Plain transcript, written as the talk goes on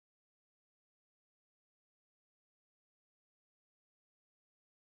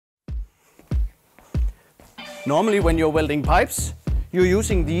Normally when you're welding pipes, you're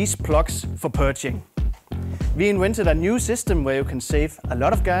using these plugs for purging. We invented a new system where you can save a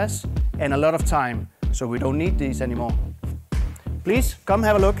lot of gas and a lot of time, so we don't need these anymore. Please come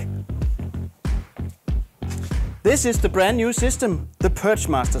have a look. This is the brand new system, the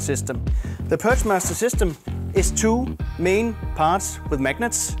Purge-Master system. The Purge-Master system is two main parts with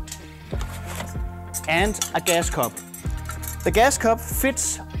magnets and a gas cup. The gas cup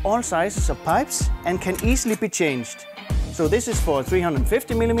fits all sizes of pipes and can easily be changed. So this is for a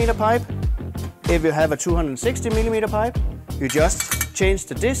 350mm pipe. If you have a 260mm pipe, you just change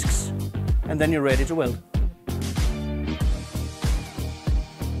the discs and then you're ready to weld.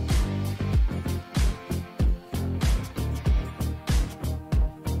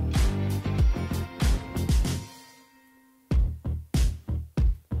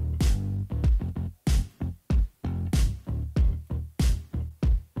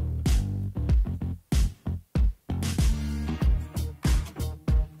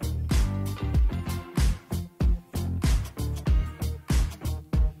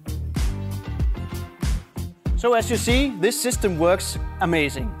 So as you see, this system works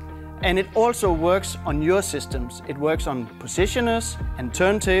amazing. And it also works on your systems. It works on positioners and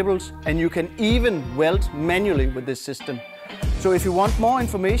turntables, and you can even weld manually with this system. So if you want more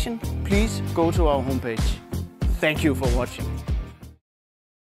information, please go to our homepage. Thank you for watching.